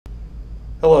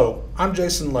Hello, I'm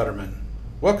Jason Letterman.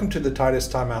 Welcome to the Titus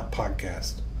Timeout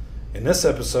podcast. In this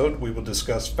episode, we will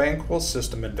discuss fan coil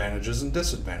system advantages and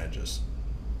disadvantages.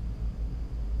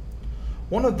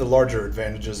 One of the larger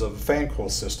advantages of a fan coil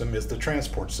system is the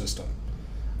transport system,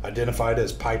 identified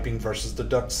as piping versus the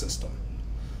duct system.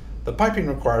 The piping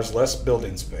requires less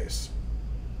building space.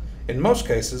 In most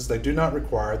cases, they do not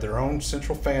require their own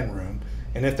central fan room,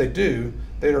 and if they do,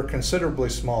 they are considerably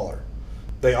smaller.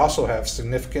 They also have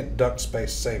significant duct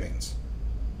space savings.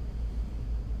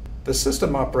 The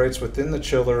system operates within the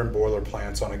chiller and boiler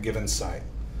plants on a given site,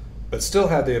 but still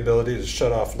have the ability to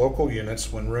shut off local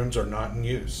units when rooms are not in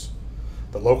use.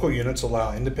 The local units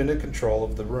allow independent control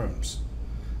of the rooms.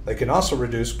 They can also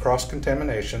reduce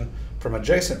cross-contamination from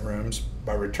adjacent rooms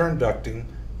by return ducting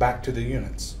back to the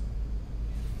units.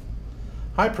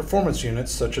 High-performance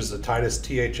units such as the Titus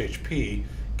THHP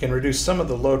can reduce some of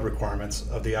the load requirements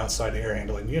of the outside air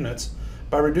handling units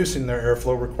by reducing their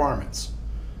airflow requirements,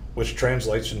 which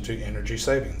translates into energy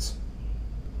savings.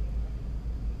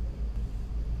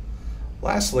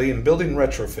 Lastly, in building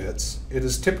retrofits, it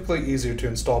is typically easier to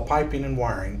install piping and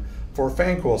wiring for a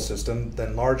fan coil system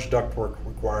than large ductwork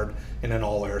required in an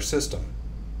all-air system.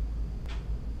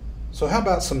 So how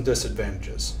about some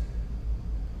disadvantages?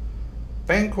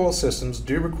 Fan coil systems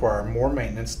do require more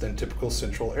maintenance than typical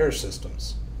central air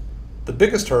systems. The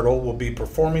biggest hurdle will be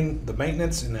performing the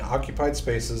maintenance in the occupied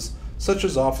spaces such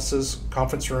as offices,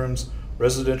 conference rooms,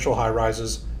 residential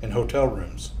high-rises, and hotel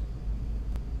rooms.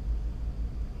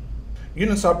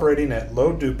 Units operating at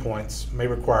low dew points may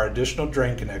require additional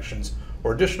drain connections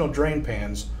or additional drain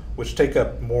pans, which take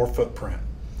up more footprint.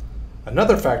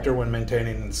 Another factor when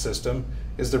maintaining the system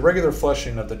is the regular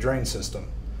flushing of the drain system.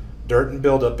 Dirt and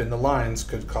buildup in the lines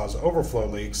could cause overflow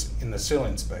leaks in the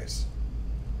ceiling space.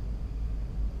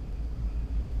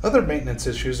 Other maintenance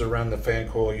issues around the fan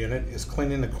coil unit is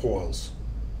cleaning the coils.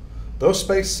 Though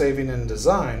space-saving in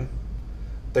design,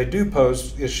 they do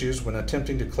pose issues when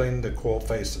attempting to clean the coil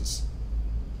faces.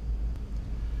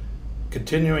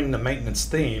 Continuing the maintenance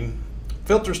theme,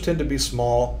 filters tend to be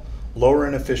small, lower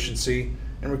in efficiency,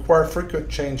 and require frequent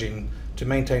changing to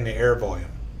maintain the air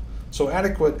volume, so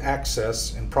adequate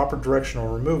access and proper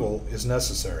directional removal is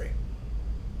necessary.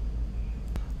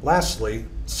 Lastly,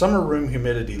 summer room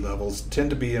humidity levels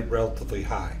tend to be relatively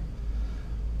high,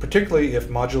 particularly if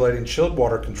modulating chilled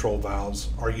water control valves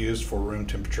are used for room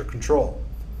temperature control.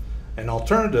 An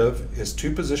alternative is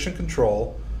two-position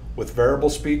control with variable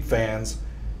speed fans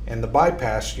and the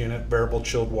bypass unit variable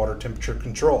chilled water temperature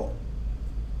control.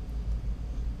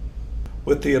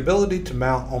 With the ability to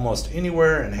mount almost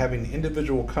anywhere and having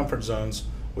individual comfort zones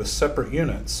with separate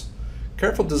units,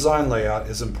 careful design layout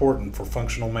is important for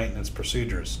functional maintenance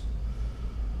procedures.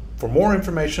 For more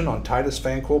information on Titus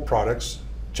fan coil products,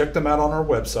 check them out on our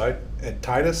website at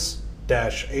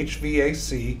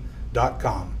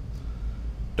titus-hvac.com.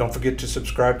 Don't forget to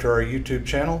subscribe to our YouTube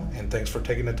channel, and thanks for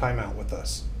taking the time out with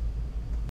us.